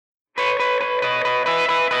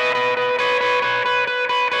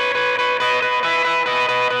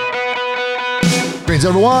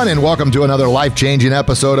Greetings, everyone, and welcome to another life-changing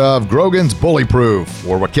episode of Grogan's Bully Proof,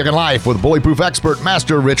 where we're kicking life with Bully Proof expert,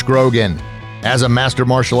 Master Rich Grogan. As a master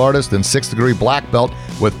martial artist and 6th degree black belt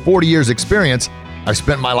with 40 years experience, I've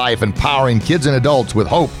spent my life empowering kids and adults with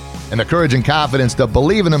hope and the courage and confidence to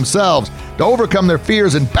believe in themselves, to overcome their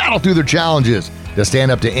fears and battle through their challenges, to stand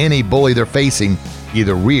up to any bully they're facing,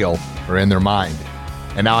 either real or in their mind.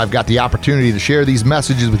 And now I've got the opportunity to share these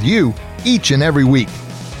messages with you each and every week.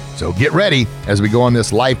 So get ready as we go on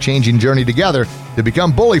this life-changing journey together to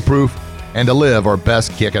become bully-proof and to live our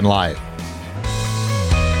best kick in life.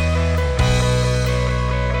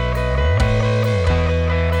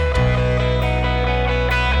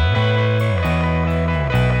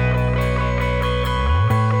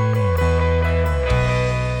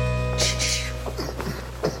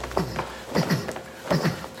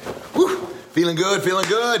 Feeling good, feeling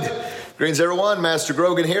good. Greetings, everyone. Master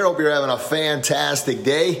Grogan here. Hope you're having a fantastic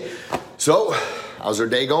day. So, how's our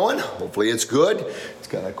day going? Hopefully it's good. It's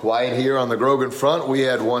kind of quiet here on the Grogan front. We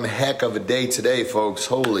had one heck of a day today, folks.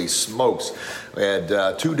 Holy smokes. We had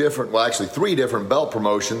three different belt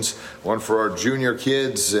promotions. One for our junior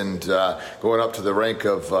kids and going up to the rank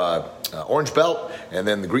of orange belt, and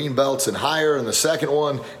then the green belts and higher in the second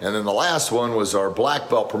one, and then the last one was our black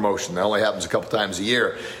belt promotion. That only happens a couple times a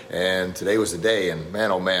year, and today was the day, and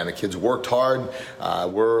man, oh man, the kids worked hard.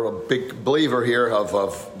 We're a big believer here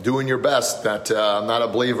of doing your best. I'm not a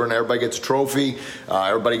believer in everybody gets a trophy,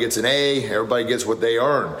 everybody gets an A, everybody gets what they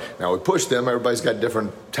earn. Now we push them, everybody's got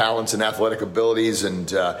different talents and athletic abilities and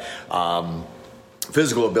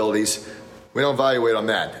physical abilities. We don't evaluate on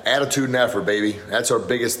that. Attitude and effort, baby. That's our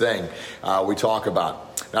biggest thing we talk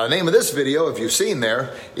about. Now, the name of this video, if you've seen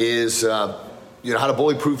there, is how to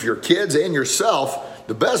bully-proof your kids and yourself.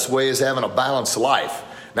 The best way is having a balanced life.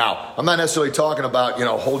 Now, I'm not necessarily talking about,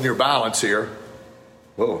 holding your balance here.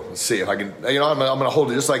 Whoa, let's see if I can, I'm going to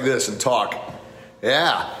hold it just like this and talk.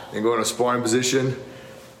 Yeah, and go in a sparring position,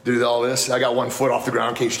 do all this. I got one foot off the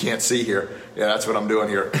ground in case you can't see here. Yeah, that's what I'm doing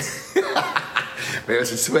here. Maybe I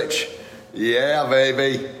should switch. Yeah,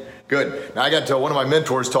 baby. Good. Now, I got one of my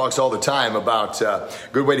mentors talks all the time about a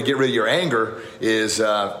good way to get rid of your anger is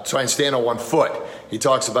try and stand on one foot. He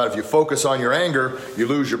talks about if you focus on your anger, you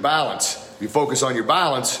lose your balance. If you focus on your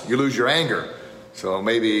balance, you lose your anger. So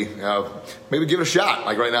maybe give it a shot.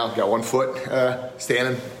 Like right now, I've got one foot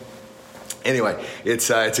standing. Anyway, it's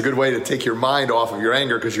a good way to take your mind off of your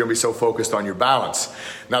anger because you're going to be so focused on your balance.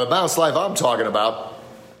 Now, the balanced life I'm talking about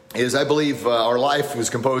is I believe our life is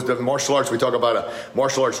composed of martial arts. We talk about a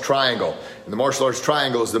martial arts triangle. And the martial arts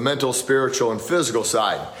triangle is the mental, spiritual, and physical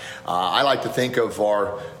side. I like to think of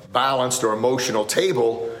our balanced or emotional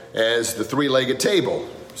table as the three-legged table.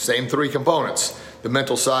 Same three components. The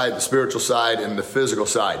mental side, the spiritual side, and the physical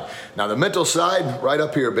side. Now, the mental side, right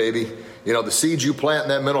up here, baby. The seeds you plant in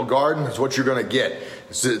that mental garden is what you're going to get.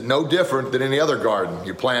 It's no different than any other garden.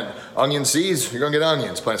 You plant onion seeds, you're going to get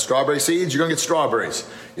onions. Plant strawberry seeds, you're going to get strawberries.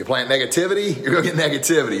 You plant negativity, you're going to get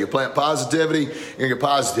negativity. You plant positivity, you're going to get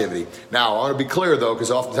positivity. Now, I want to be clear, though,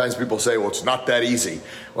 because oftentimes people say, well, it's not that easy.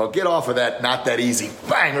 Well, get off of that not that easy.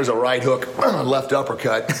 Bang, there's a right hook, left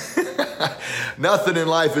uppercut. Nothing in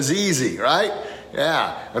life is easy, right?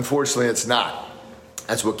 Yeah, unfortunately, it's not.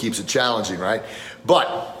 That's what keeps it challenging, right?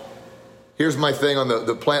 But here's my thing on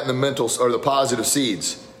the planting the mental or the positive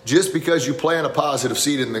seeds. Just because you plant a positive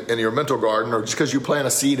seed in your mental garden, or just because you plant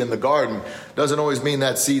a seed in the garden, doesn't always mean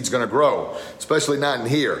that seed's going to grow, especially not in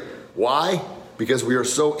here. Why? Because we are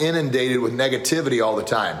so inundated with negativity all the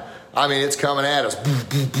time. I mean, it's coming at us,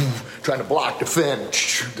 trying to block, defend,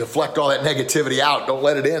 deflect all that negativity out. Don't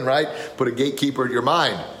let it in, right? Put a gatekeeper in your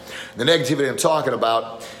mind. The negativity I'm talking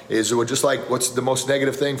about is just like what's the most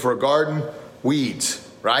negative thing for a garden? Weeds,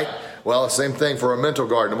 right? Well, same thing for a mental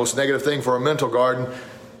garden. The most negative thing for a mental garden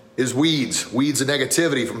is weeds. Weeds of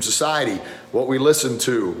negativity from society. What we listen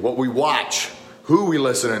to, what we watch, who we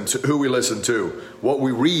listen to, what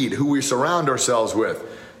we read, who we surround ourselves with.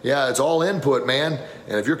 Yeah, it's all input, man.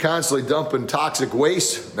 And if you're constantly dumping toxic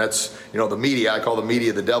waste, that's, the media. I call the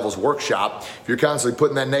media the devil's workshop. If you're constantly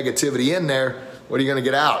putting that negativity in there, what are you going to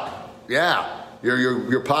get out? Yeah.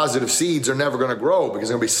 Your positive seeds are never going to grow because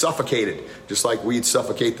they're going to be suffocated. Just like weeds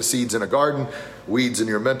suffocate the seeds in a garden, weeds in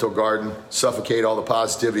your mental garden suffocate all the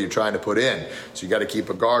positivity you're trying to put in. So you got to keep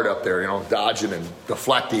a guard up there, dodging and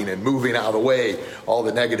deflecting and moving out of the way all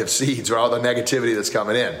the negative seeds or all the negativity that's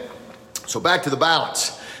coming in. So back to the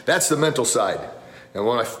balance. That's the mental side. And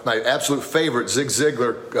one of my absolute favorite Zig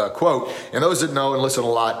Ziglar quote, and those that know and listen a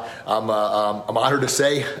lot, I'm honored to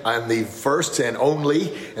say I'm the first and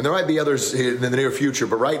only, and there might be others in the near future,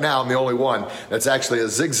 but right now I'm the only one that's actually a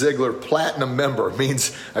Zig Ziglar Platinum member. It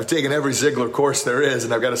means I've taken every Ziglar course there is,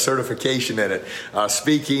 and I've got a certification in it.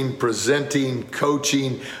 Speaking, presenting,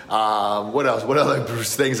 coaching, what else? What other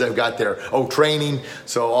things I've got there? Oh, training.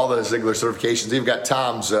 So all the Ziglar certifications. Even got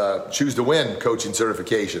Tom's Choose to Win coaching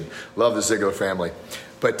certification. Love the Ziglar family.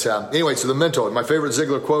 But anyway, so the mental. My favorite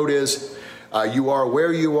Ziglar quote is, you are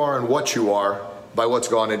where you are and what you are by what's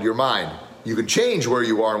gone into your mind. You can change where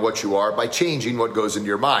you are and what you are by changing what goes into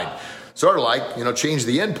your mind. Sort of like, change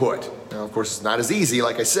the input. Now, of course, it's not as easy,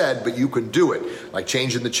 like I said, but you can do it. Like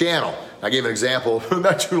changing the channel. I gave an example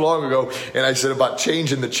not too long ago, and I said about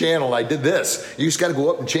changing the channel, and I did this. You just got to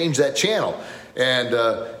go up and change that channel. And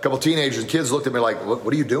a couple teenagers and kids looked at me like,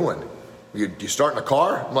 what are you doing? You starting a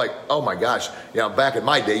car? I'm like, oh my gosh. Back in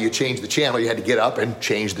my day, you changed the channel. You had to get up and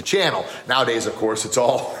change the channel. Nowadays, of course, it's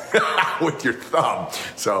all with your thumb.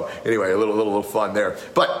 So anyway, a little fun there.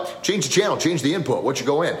 But change the channel, change the input, what you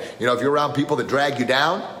go in. If you're around people that drag you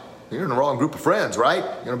down, you're in the wrong group of friends, right?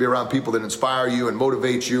 You're going to be around people that inspire you and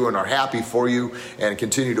motivate you and are happy for you and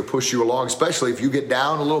continue to push you along, especially if you get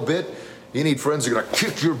down a little bit. You need friends that are going to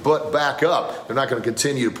kick your butt back up. They're not going to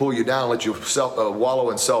continue to pull you down and let you wallow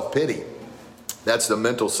in self-pity. That's the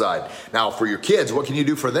mental side. Now, for your kids, what can you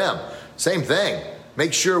do for them? Same thing.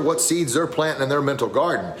 Make sure what seeds they're planting in their mental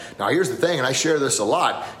garden. Now, here's the thing, and I share this a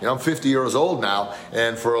lot. I'm 50 years old now,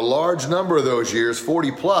 and for a large number of those years, 40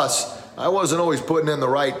 plus, I wasn't always putting in the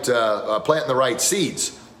right, planting the right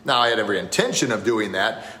seeds. Now, I had every intention of doing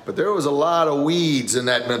that, but there was a lot of weeds in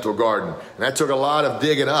that mental garden, and that took a lot of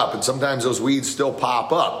digging up, and sometimes those weeds still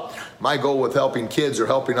pop up. My goal with helping kids or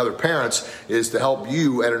helping other parents is to help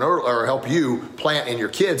you help you plant in your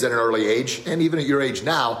kids at an early age, and even at your age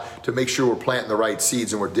now, to make sure we're planting the right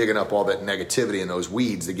seeds and we're digging up all that negativity and those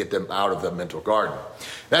weeds to get them out of the mental garden.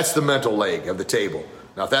 That's the mental leg of the table.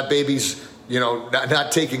 Now, if that baby's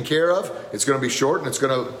not taken care of, it's going to be short and it's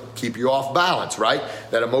going to keep you off balance, right?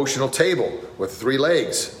 That emotional table with 3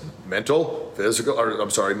 legs, mental,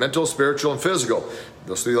 spiritual, and physical.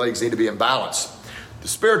 Those 3 legs need to be in balance. The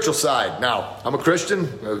spiritual side. Now, I'm a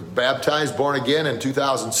Christian, baptized, born again in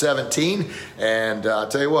 2017, and I'll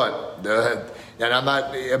tell you what, and I'm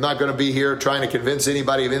not going to be here trying to convince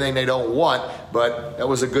anybody of anything they don't want, but that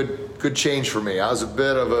was a good change for me. I was a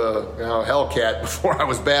bit of a hellcat before I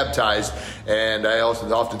was baptized, and I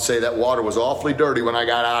also often say that water was awfully dirty when I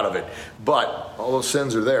got out of it. But all those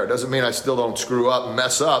sins are there. It doesn't mean I still don't screw up and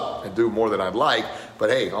mess up and do more than I'd like, but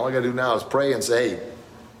hey, all I got to do now is pray and say, hey,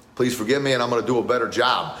 please forgive me, and I'm going to do a better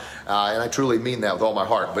job. And I truly mean that with all my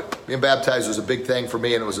heart. But being baptized was a big thing for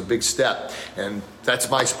me, and it was a big step. And that's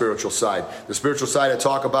my spiritual side. The spiritual side I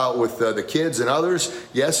talk about with the kids and others.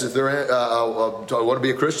 Yes, if they're want to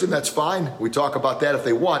be a Christian, that's fine. We talk about that if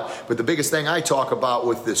they want. But the biggest thing I talk about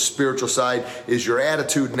with this spiritual side is your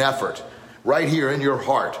attitude and effort. Right here in your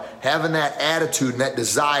heart. Having that attitude and that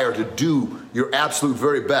desire to do your absolute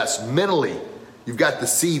very best mentally. You've got the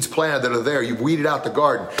seeds planted that are there. You've weeded out the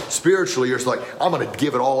garden. Spiritually, you're just like, I'm going to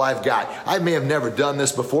give it all I've got. I may have never done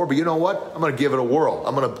this before, but you know what? I'm going to give it a whirl.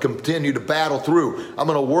 I'm going to continue to battle through. I'm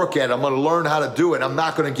going to work at it. I'm going to learn how to do it. I'm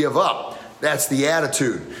not going to give up. That's the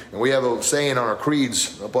attitude. And we have a saying on our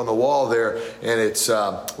creeds up on the wall there, and it's,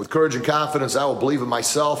 with courage and confidence, I will believe in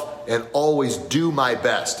myself and always do my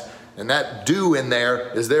best. And that do in there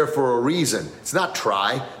is there for a reason. It's not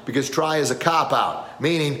try, because try is a cop-out.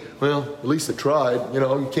 Meaning, well, at least I tried.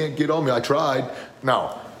 You can't get on me, I tried.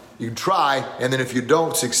 No, you try, and then if you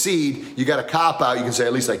don't succeed, you got a cop-out, you can say,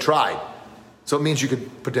 at least I tried. So it means you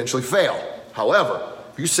could potentially fail. However,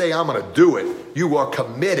 if you say, I'm going to do it, you are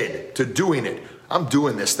committed to doing it. I'm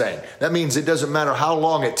doing this thing. That means it doesn't matter how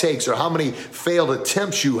long it takes or how many failed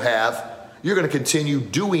attempts you have, you're going to continue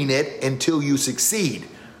doing it until you succeed.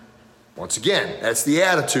 Once again, that's the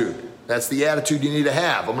attitude. That's the attitude you need to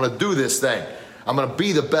have. I'm going to do this thing. I'm going to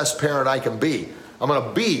be the best parent I can be. I'm going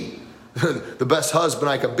to be the best husband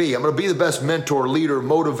I can be. I'm going to be the best mentor, leader,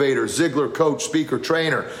 motivator, Ziglar, coach, speaker,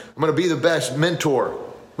 trainer. I'm going to be the best mentor.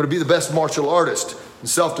 I'm going to be the best martial artist and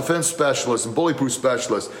self-defense specialist and bully-proof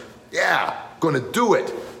specialist. Yeah, I'm going to do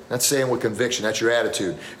it. That's saying with conviction. That's your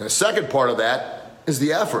attitude. And the second part of that is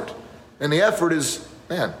the effort. And the effort is,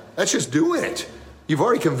 man, that's just doing it. You've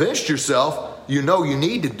already convinced yourself, you know you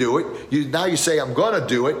need to do it. Now you say, I'm going to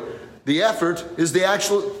do it. The effort is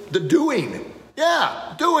the doing.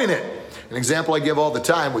 Yeah, doing it. An example I give all the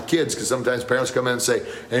time with kids, because sometimes parents come in and say,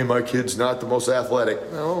 hey, my kid's not the most athletic.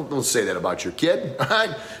 No, don't say that about your kid, all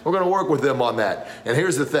right? We're going to work with them on that. And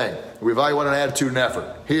here's the thing. We evaluate an attitude and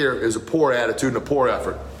effort. Here is a poor attitude and a poor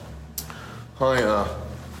effort.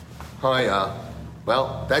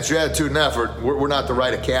 Well, that's your attitude and effort. We're not the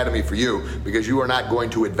right academy for you because you are not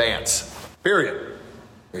going to advance, period.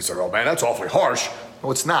 He said, oh man, that's awfully harsh.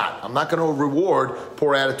 No, it's not. I'm not going to reward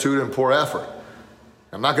poor attitude and poor effort.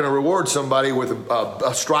 I'm not going to reward somebody with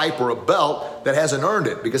a stripe or a belt that hasn't earned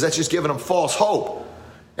it because that's just giving them false hope.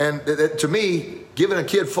 And to me, giving a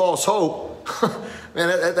kid false hope,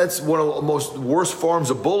 man, that's one of the most worst forms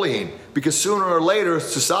of bullying because sooner or later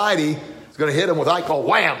society is going to hit them with, I call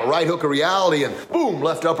wham, a right hook of reality and boom,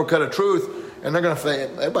 left uppercut of truth. And they're going to say,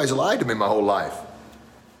 everybody's lied to me my whole life.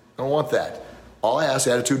 I don't want that. All I ask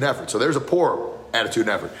is attitude and effort. So there's a poor attitude and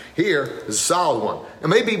effort. Here is a solid one. And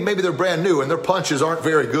maybe they're brand new and their punches aren't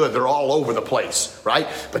very good. They're all over the place, right?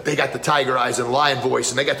 But they got the tiger eyes and lion voice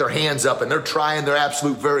and they got their hands up and they're trying their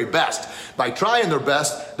absolute very best. By trying their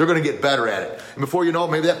best, they're going to get better at it. And before you know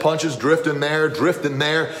it, maybe that punch is drifting there.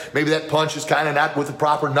 Maybe that punch is kind of not with the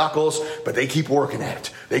proper knuckles, but they keep working at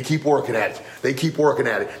it. They keep working at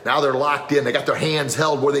it. Now they're locked in. They got their hands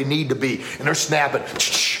held where they need to be and they're snapping.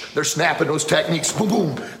 They're snapping those techniques. Boom,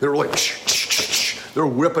 boom. They're like, they're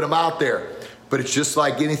whipping them out there. But it's just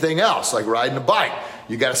like anything else, like riding a bike.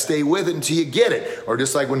 You got to stay with it until you get it. Or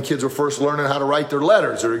just like when kids were first learning how to write their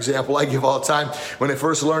letters, or example I give all the time, when they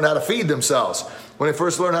first learned how to feed themselves. When they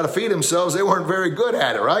first learned how to feed themselves, they weren't very good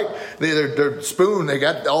at it, right? Their spoon, they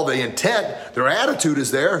got all the intent. Their attitude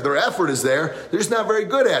is there. Their effort is there. They're just not very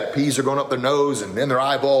good at it. Peas are going up their nose and in their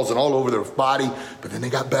eyeballs and all over their body. But then they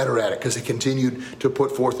got better at it because they continued to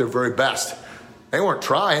put forth their very best. They weren't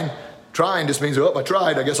trying. Trying just means, oh, I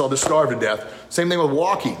tried. I guess I'll just starve to death. Same thing with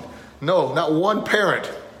walking. No, not one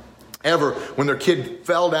parent ever, when their kid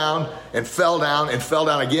fell down and fell down and fell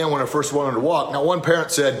down again when they first wanted to walk, not one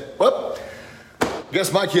parent said, well, I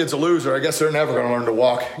guess my kid's a loser. I guess they're never going to learn to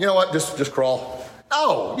walk. You know what? Just crawl.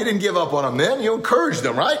 No, you didn't give up on them then. You encouraged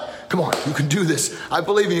them, right? Come on, you can do this. I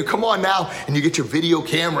believe in you. Come on now. And you get your video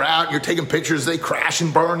camera out. And you're taking pictures. They crash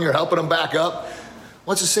and burn. You're helping them back up.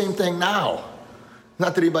 Well, it's the same thing now.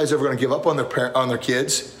 Not that anybody's ever going to give up on their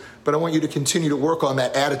kids, but I want you to continue to work on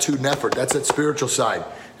that attitude and effort. That's that spiritual side.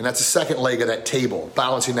 And that's the second leg of that table,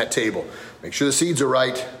 balancing that table. Make sure the seeds are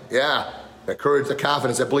right. Yeah, that courage, that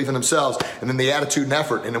confidence, that belief in themselves. And then the attitude and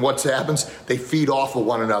effort. And then what happens? They feed off of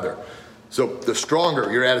one another. So the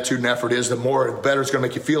stronger your attitude and effort is, the better it's going to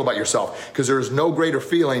make you feel about yourself. Because there is no greater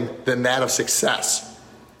feeling than that of success.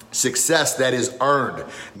 Success that is earned,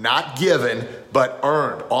 not given, but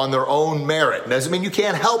earned on their own merit. Doesn't mean you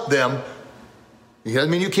can't help them. It doesn't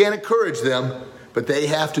mean you can't encourage them, but they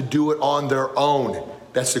have to do it on their own.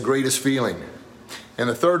 That's the greatest feeling. And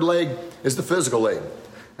the third leg is the physical leg.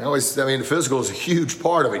 The physical is a huge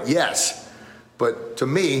part of it, yes. But to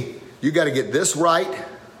me, you got to get this right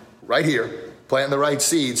here, planting the right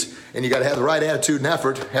seeds, and you got to have the right attitude and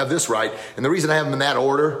effort, have this right. And the reason I have them in that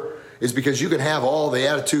order is because you can have all the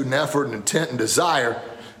attitude and effort and intent and desire,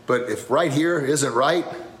 but if right here isn't right,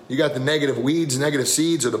 you got the negative weeds, negative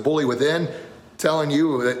seeds, or the bully within telling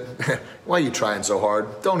you that, why are you trying so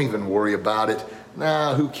hard? Don't even worry about it.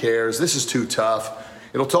 Nah, who cares? This is too tough.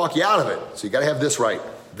 It'll talk you out of it. So you got to have this right,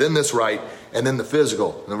 then this right, and then the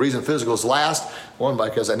physical. And the reason physical is last, one,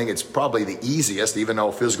 because I think it's probably the easiest, even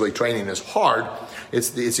though physically training is hard,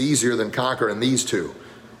 it's easier than conquering these two.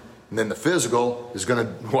 And then the physical is going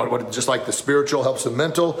to, just like the spiritual helps the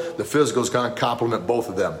mental, the physical is going to complement both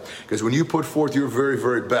of them. Because when you put forth your very,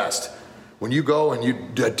 very best, when you go and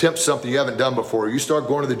you attempt something you haven't done before, you start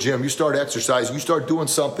going to the gym, you start exercising, you start doing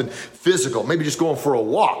something physical, maybe just going for a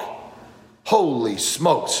walk. Holy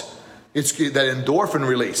smokes. It's that endorphin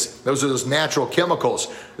release. Those are those natural chemicals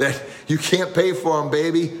that you can't pay for them,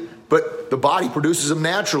 baby, but the body produces them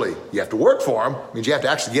naturally. You have to work for them. It means you have to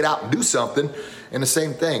actually get out and do something. And the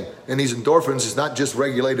same thing. And these endorphins is not just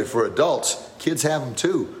regulated for adults. Kids have them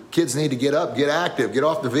too. Kids need to get up, get active, get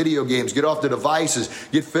off the video games, get off the devices,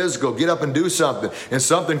 get physical, get up and do something. And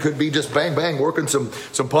something could be just bang, bang, working some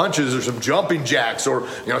punches or some jumping jacks, or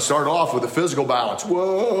start off with a physical balance.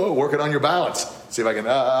 Whoa, working on your balance. See if I can,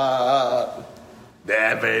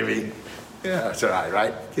 that baby. Yeah, that's all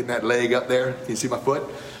right? Getting that leg up there. Can you see my foot?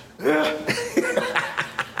 Yeah.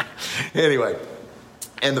 Anyway.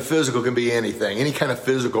 And the physical can be anything, any kind of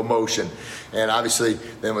physical motion. And obviously,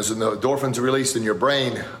 then when the endorphins are released in your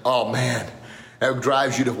brain, oh man, that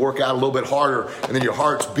drives you to work out a little bit harder. And then your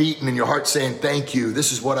heart's beating and your heart's saying, thank you,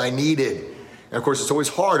 this is what I needed. And of course, it's always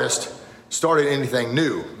hardest started anything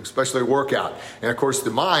new, especially a workout. And of course, the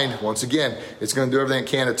mind, once again, it's going to do everything it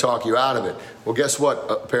can to talk you out of it. Well, guess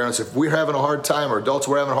what, parents? If we're having a hard time, or adults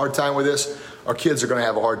we're having a hard time with this, our kids are going to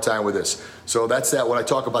have a hard time with this. So that's that. When I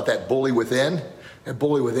talk about that bully within, that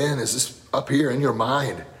bully within is this up here in your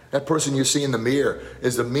mind. That person you see in the mirror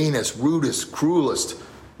is the meanest, rudest, cruelest,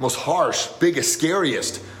 most harsh, biggest,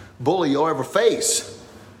 scariest bully you'll ever face.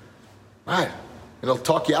 Right? It'll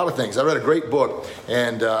talk you out of things. I read a great book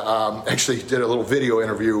and actually did a little video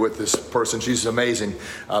interview with this person. She's amazing,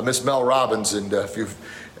 Miss Mel Robbins. And if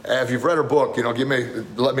you've read her book,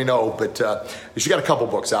 let me know. But she got a couple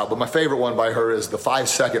books out. But my favorite one by her is The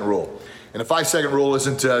 5-Second Rule. And the 5-second rule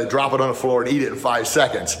isn't drop it on the floor and eat it in 5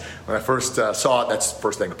 seconds. When I first saw it, that's the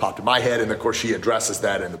first thing that popped in my head. And of course, she addresses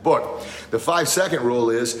that in the book. The 5-second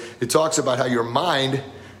rule is, it talks about how your mind,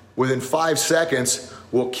 within 5 seconds,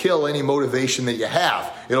 will kill any motivation that you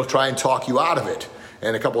have. It'll try and talk you out of it.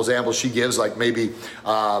 And a couple examples she gives, like maybe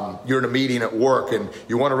you're in a meeting at work and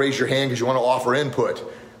you want to raise your hand because you want to offer input.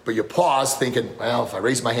 But you pause thinking, well, if I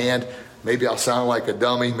raise my hand, maybe I'll sound like a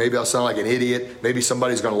dummy. Maybe I'll sound like an idiot. Maybe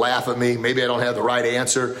somebody's going to laugh at me. Maybe I don't have the right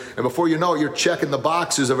answer. And before you know it, you're checking the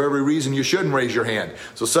boxes of every reason you shouldn't raise your hand.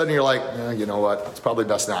 So suddenly you're like, you know what? It's probably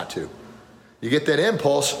best not to. You get that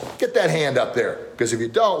impulse, get that hand up there. Because if you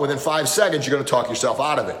don't, within 5 seconds, you're going to talk yourself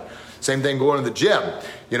out of it. Same thing going to the gym.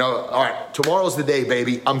 All right, tomorrow's the day,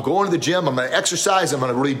 baby. I'm going to the gym. I'm going to exercise. I'm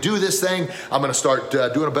going to really do this thing. I'm going to start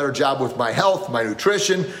doing a better job with my health, my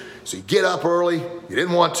nutrition. So you get up early. You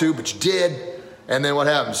didn't want to, but you did. And then what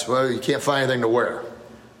happens? Well, you can't find anything to wear.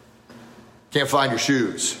 Can't find your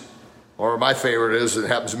shoes. Or my favorite is, it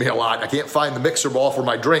happens to me a lot, I can't find the mixer ball for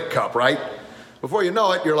my drink cup, right? Before you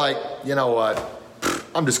know it, you're like, you know what?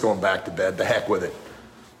 I'm just going back to bed. The heck with it.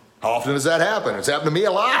 How often does that happen? It's happened to me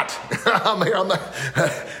a lot. I'm not, I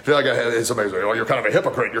feel like somebody's like, oh, you're kind of a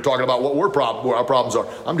hypocrite. You're talking about what our problems are.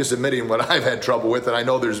 I'm just admitting what I've had trouble with, and I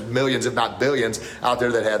know there's millions, if not billions, out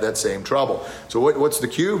there that have that same trouble. So what's the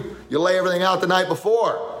cue? You lay everything out the night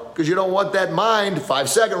before, because you don't want that mind,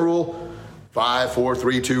 5-second rule. 5, 4,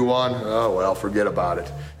 3, 2, 1. Oh, well, forget about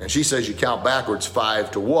it. And she says you count backwards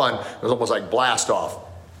 5 to 1. It was almost like blast off.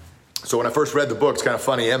 So when I first read the book, it's kind of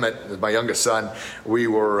funny. Emmett, my youngest son, we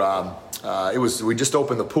just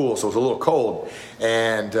opened the pool, so it was a little cold.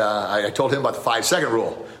 And I told him about the 5-second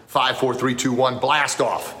rule. 5, 4, 3, 2, 1, blast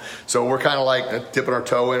off. So we're kind of like dipping our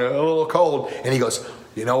toe in, a little cold. And he goes,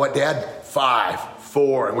 you know what, Dad? 5,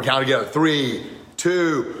 4. And we count together. 3,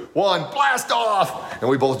 2, 1, blast off! And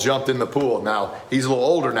we both jumped in the pool. Now, he's a little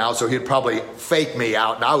older now, so he'd probably fake me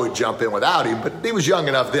out, and I would jump in without him, but he was young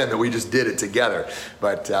enough then that we just did it together.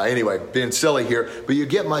 But anyway, being silly here, but you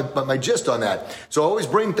get my gist on that. So I always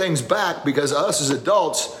bring things back, because us as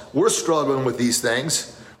adults, we're struggling with these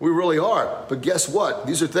things. We really are. But guess what?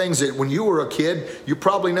 These are things that when you were a kid, you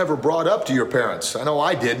probably never brought up to your parents. I know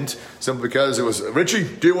I didn't, simply because it was, Richie,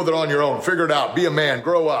 deal with it on your own, figure it out, be a man,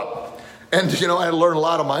 grow up. And, I had to learn a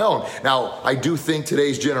lot on my own. Now, I do think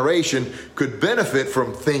today's generation could benefit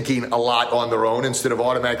from thinking a lot on their own instead of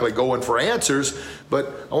automatically going for answers.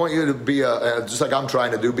 But I want you to be, just like I'm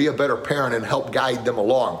trying to do, be a better parent and help guide them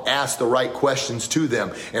along. Ask the right questions to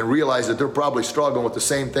them and realize that they're probably struggling with the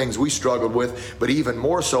same things we struggled with, but even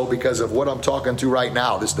more so because of what I'm talking to right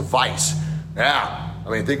now, this device. Yeah, I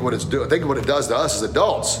mean, think what it's doing. Think what it does to us as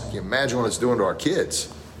adults. Can you imagine what it's doing to our kids?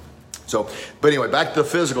 So, but anyway, back to the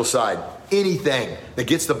physical side. Anything that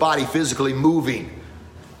gets the body physically moving,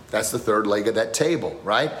 that's the third leg of that table,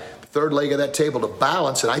 right? The third leg of that table to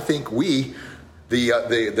balance, and I think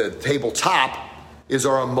the tabletop is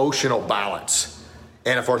our emotional balance.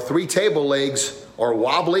 And if our 3 table legs are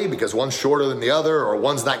wobbly because one's shorter than the other or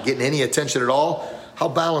one's not getting any attention at all, how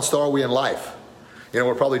balanced are we in life?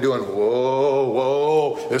 We're probably doing,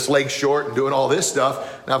 whoa, this leg's short and doing all this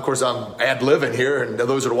stuff. Now, of course, I'm ad-libbing here, and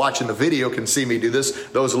those that are watching the video can see me do this.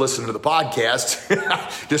 Those who listen to the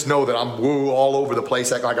podcast just know that I'm all over the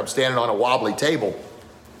place, acting like I'm standing on a wobbly table.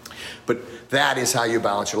 But that is how you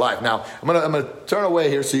balance your life. Now, I'm gonna turn away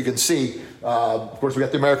here so you can see. Of course, we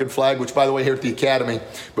got the American flag, which, by the way, here at the Academy,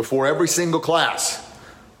 before every single class,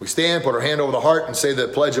 we stand, put our hand over the heart, and say the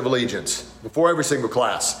Pledge of Allegiance before every single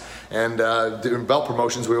class. And during belt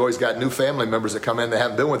promotions, we always got new family members that come in that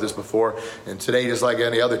haven't been with us before. And today, just like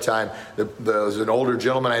any other time, there was an older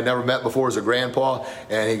gentleman I had never met before as a grandpa.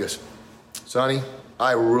 And he goes, Sonny,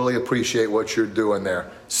 I really appreciate what you're doing there,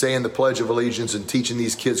 saying the Pledge of Allegiance and teaching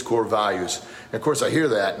these kids core values. And of course, I hear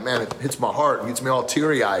that, and man, it hits my heart and gets me all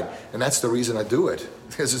teary-eyed. And that's the reason I do it,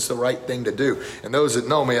 because it's the right thing to do. And those that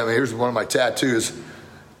know me, here's one of my tattoos.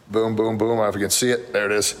 Boom, boom, boom. I don't know if you can see it. There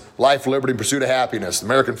it is. Life, liberty, pursuit of happiness. The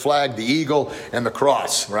American flag, the eagle, and the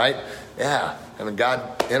cross, right? Yeah, having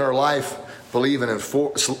God in our life, believing in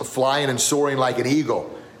flying and soaring like an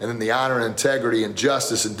eagle. And then the honor and integrity and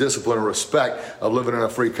justice and discipline and respect of living in a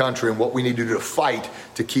free country and what we need to do to fight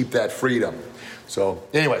to keep that freedom. So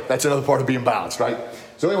anyway, that's another part of being balanced, right?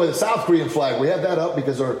 So anyway, the South Korean flag, we have that up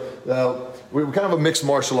because we're kind of a mixed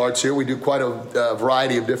martial arts here. We do quite a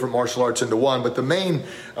variety of different martial arts into one, but the main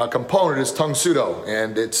component is Tang Soo Do.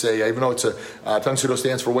 And it's even though it's Tang Soo Do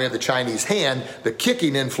stands for Way of the Chinese Hand, the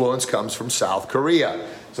kicking influence comes from South Korea.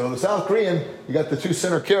 So the South Korean, you got the two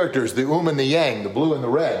center characters, the and the yang, the blue and the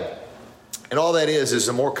red. And all that is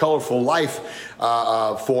a more colorful life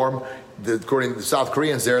form, according to the South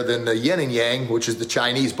Koreans there, than the yin and yang, which is the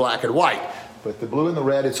Chinese black and white. But the blue and the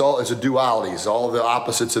red, it's a duality. It's all the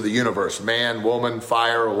opposites of the universe. Man, woman,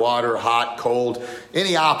 fire, water, hot, cold,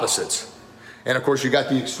 any opposites. And of course, you got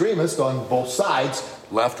the extremists on both sides,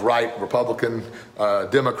 left, right, Republican,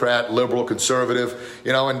 Democrat, liberal, conservative,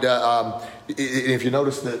 and if you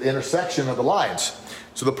notice the intersection of the lines.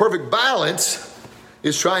 So the perfect balance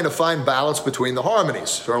is trying to find balance between the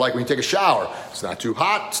harmonies. Sort of like when you take a shower. It's not too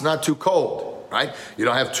hot, it's not too cold, right? You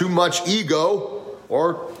don't have too much ego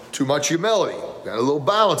or too much humility. Got a little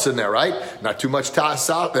balance in there, right? Not too much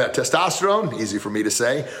testosterone, easy for me to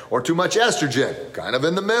say, or too much estrogen, kind of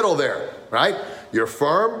in the middle there, right? You're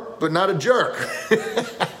firm, but not a jerk.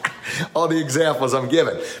 All the examples I'm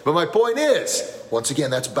giving. But my point is, once again,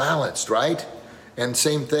 that's balanced, right? And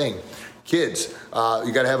same thing. Kids,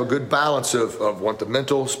 you got to have a good balance of the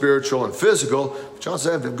mental, spiritual, and physical, but you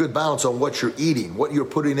also have a good balance on what you're eating, what you're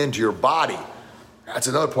putting into your body. That's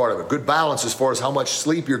another part of it. Good balance as far as how much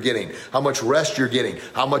sleep you're getting, how much rest you're getting,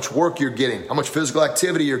 how much work you're getting, how much physical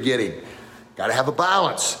activity you're getting. Got to have a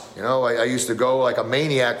balance. I used to go like a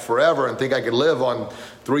maniac forever and think I could live on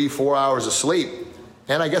 3-4 hours of sleep.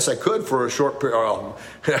 And I guess I could for a short period,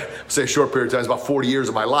 say a short period of time, it's about 40 years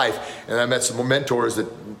of my life. And I met some mentors that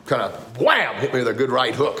kind of, wham, hit me with a good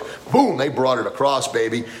right hook. Boom, they brought it across,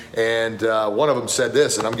 baby. And one of them said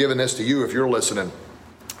this, and I'm giving this to you if you're listening.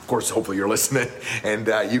 Of course, hopefully you're listening, and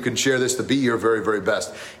you can share this to be your very, very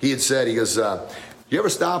best. He goes, you ever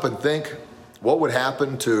stop and think what would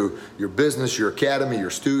happen to your business, your academy, your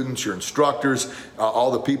students, your instructors,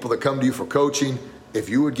 all the people that come to you for coaching, if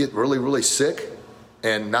you would get really, really sick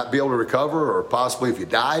and not be able to recover, or possibly if you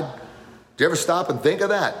died? Do you ever stop and think of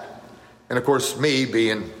that? And of course, me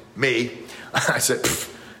being me, I said,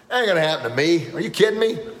 ain't gonna happen to me. Are you kidding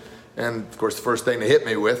me? And of course, the first thing they hit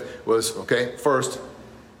me with was, okay, first,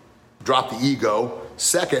 drop the ego.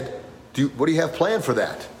 Second, what do you have planned for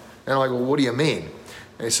that? And I'm like, well, what do you mean?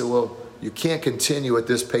 And he said, well, you can't continue at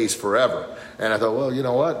this pace forever. And I thought, well, you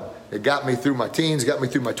know what? It got me through my teens, got me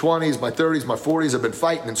through my 20s, my 30s, my 40s. I've been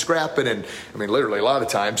fighting and scrapping, and literally a lot of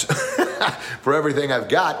times for everything I've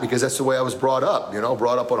got, because that's the way I was brought up,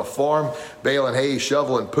 brought up on a farm, baling hay,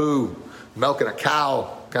 shoveling poo, milking a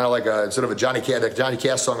cow, kind of like instead of a Johnny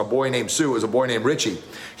Cash song, A Boy Named Sue, it was A Boy Named Richie.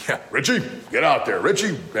 Yeah, Richie, get out there,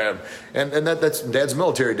 Richie. And that's Dad's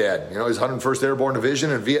military dad. He's 101st Airborne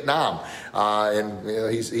Division in Vietnam.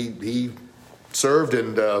 He served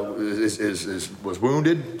and was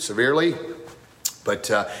wounded severely. But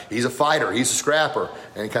he's a fighter, he's a scrapper,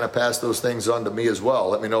 and he kind of passed those things on to me as well.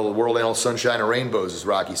 Let me know the world ain't all sunshine and rainbows, as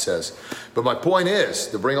Rocky says. But my point is,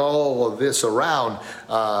 to bring all of this around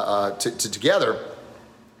together,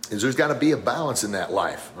 is there's got to be a balance in that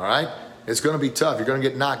life, all right? It's going to be tough. You're going to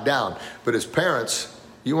get knocked down. But as parents,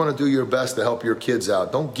 you want to do your best to help your kids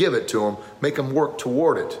out. Don't give it to them. Make them work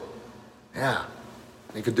toward it. Yeah,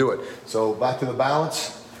 you can do it. So back to the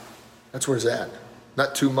balance, that's where it's at.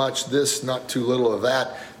 Not too much this, not too little of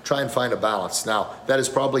that. Try and find a balance. Now, that is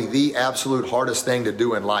probably the absolute hardest thing to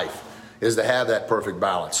do in life, is to have that perfect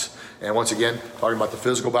balance. And once again, talking about the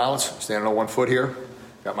physical balance, standing on one foot here,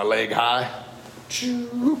 got my leg high.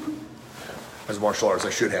 As martial artists,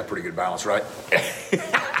 I should have pretty good balance, right?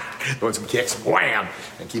 Doing some kicks, wham,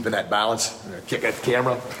 and keeping that balance. Kick at the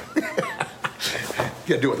camera.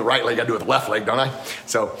 You gotta do it with the right leg, I gotta do it with the left leg, don't I?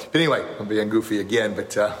 So, anyway, I'm being goofy again,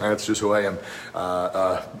 but that's just who I am.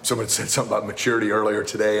 Someone said something about maturity earlier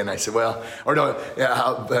today, and I said,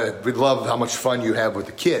 we'd love how much fun you have with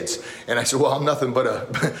the kids. And I said, well, I'm nothing but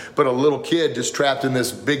a little kid just trapped in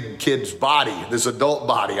this big kid's body, this adult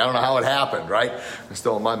body. I don't know how it happened, right? And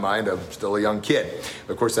still in my mind, I'm still a young kid.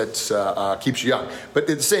 Of course, that keeps you young. But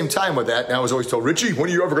at the same time with that, and I was always told, Richie, when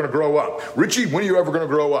are you ever gonna grow up? Richie, when are you ever gonna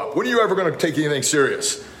grow up? When are you ever gonna take anything serious?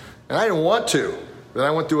 And I didn't want to. But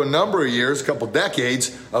I went through a number of years, a couple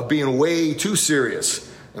decades, of being way too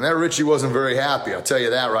serious. And that Richie wasn't very happy, I'll tell you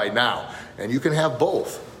that right now. And you can have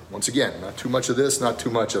both. Once again, not too much of this, not too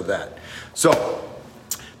much of that. So,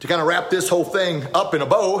 to kind of wrap this whole thing up in a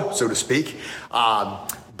bow, so to speak,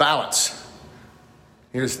 balance.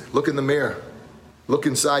 You just look in the mirror, look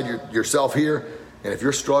inside yourself here, and if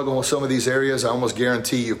you're struggling with some of these areas, I almost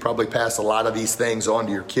guarantee you've probably passed a lot of these things on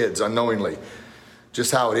to your kids unknowingly,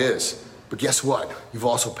 just how it is. But guess what? You've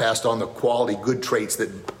also passed on the quality, good traits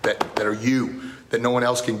that are you, that no one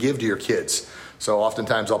else can give to your kids. So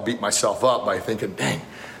oftentimes I'll beat myself up by thinking, dang,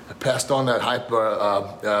 I passed on that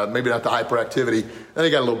maybe not the hyperactivity. They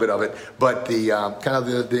got a little bit of it, but the kind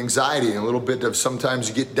of the anxiety and a little bit of sometimes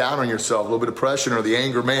you get down on yourself, a little bit of depression or the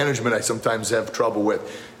anger management I sometimes have trouble with.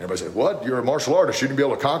 Everybody says, what? You're a martial artist. Shouldn't you be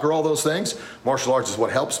able to conquer all those things? Martial arts is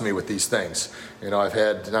what helps me with these things. I've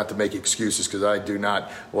had, not to make excuses because I do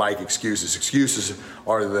not like excuses. Excuses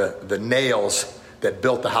are the nails that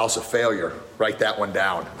built the house of failure. Write that one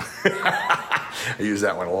down. I use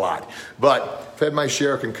that one a lot. But I've had my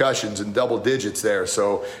share of concussions in double digits there,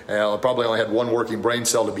 so I probably only had one working brain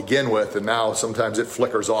cell to begin with, and now sometimes it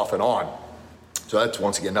flickers off and on. So that's,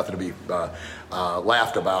 once again, nothing to be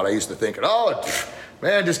laughed about. I used to think, oh,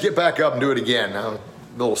 man, just get back up and do it again. I'm a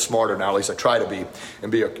little smarter now, at least I try to be,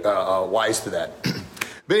 and be wise to that.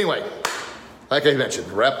 But anyway, like I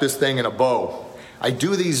mentioned, wrap this thing in a bow. I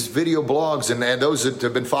do these video blogs, and those that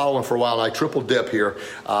have been following for a while, and I triple dip here.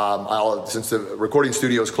 Since the recording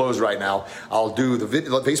studio is closed right now, I'll do the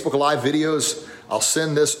Facebook Live videos. I'll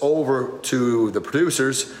send this over to the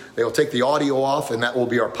producers. They will take the audio off, and that will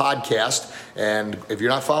be our podcast. And if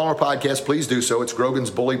you're not following our podcast, please do so. It's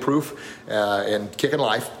Grogan's Bully Proof and Kicking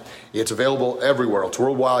Life. It's available everywhere. It's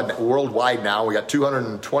worldwide now. We got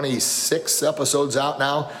 226 episodes out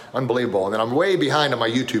now. Unbelievable. And then I'm way behind on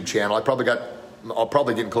my YouTube channel. I'll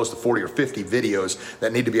probably get close to 40 or 50 videos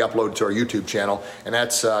that need to be uploaded to our YouTube channel. And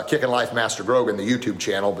that's Kicking Life Master Grogan, the YouTube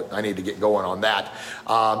channel, but I need to get going on that.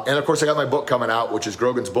 And of course, I got my book coming out, which is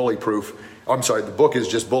Grogan's Bully Proof. The book is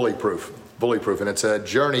just Bully Proof. And it's a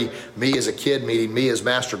journey, me as a kid meeting me as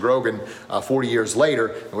Master Grogan 40 years later.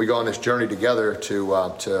 And we go on this journey together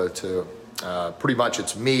to pretty much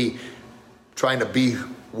it's me trying to be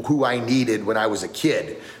who I needed when I was a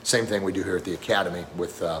kid. Same thing we do here at the Academy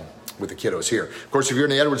with the kiddos here. Of course, if you're in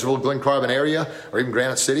the Edwardsville, Glen Carbon area, or even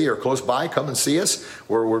Granite City or close by, come and see us.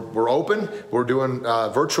 We're open. We're doing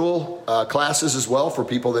virtual classes as well for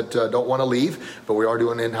people that don't want to leave, but we are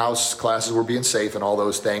doing in-house classes. We're being safe and all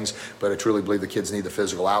those things, but I truly believe the kids need the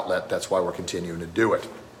physical outlet. That's why we're continuing to do it.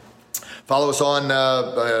 Follow us on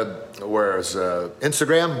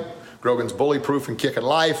Instagram, Grogan's Bully Proof and Kicking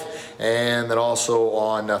Life, and then also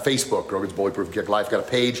on Facebook, Grogan's Bully Proof and Kicking Life. Got a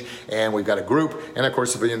page, and we've got a group, and of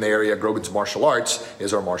course, if you're in the area, Grogan's Martial Arts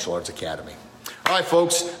is our martial arts academy. All right,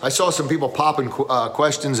 folks, I saw some people popping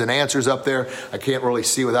questions and answers up there. I can't really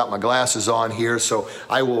see without my glasses on here, so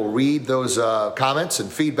I will read those comments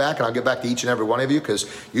and feedback, and I'll get back to each and every one of you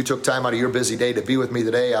because you took time out of your busy day to be with me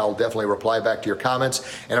today. I'll definitely reply back to your comments,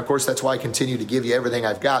 and of course, that's why I continue to give you everything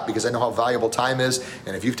I've got because I know how valuable time is,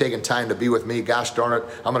 and if you've taken time to be with me, gosh darn it,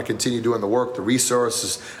 I'm going to continue doing the work, the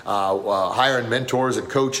resources, hiring mentors and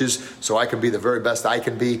coaches so I can be the very best I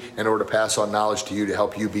can be in order to pass on knowledge to you to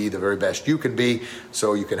help you be the very best you can be,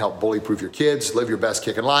 so you can help bully-proof your kids, live your best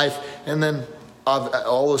kicking life, and then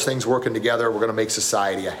all those things working together, we're going to make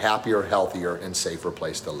society a happier, healthier, and safer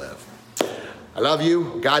place to live. I love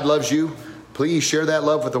you. God loves you. Please share that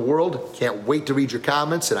love with the world. Can't wait to read your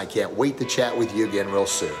comments, and I can't wait to chat with you again real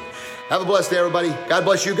soon. Have a blessed day, everybody. God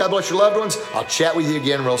bless you. God bless your loved ones. I'll chat with you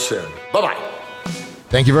again real soon. Bye-bye.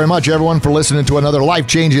 Thank you very much, everyone, for listening to another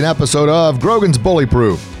life-changing episode of Grogan's Bully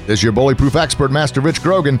Proof. This is your Bully Proof expert, Master Rich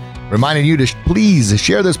Grogan, reminding you to please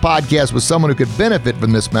share this podcast with someone who could benefit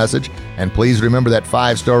from this message. And please remember that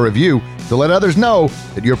 5-star review to let others know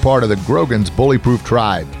that you're part of the Grogan's Bully Proof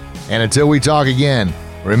tribe. And until we talk again,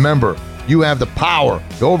 remember, you have the power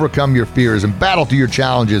to overcome your fears and battle through your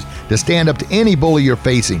challenges to stand up to any bully you're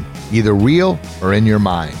facing, either real or in your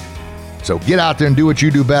mind. So get out there and do what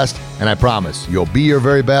you do best, and I promise you'll be your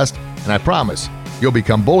very best, and I promise you'll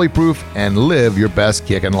become bully-proof and live your best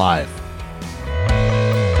kicking life.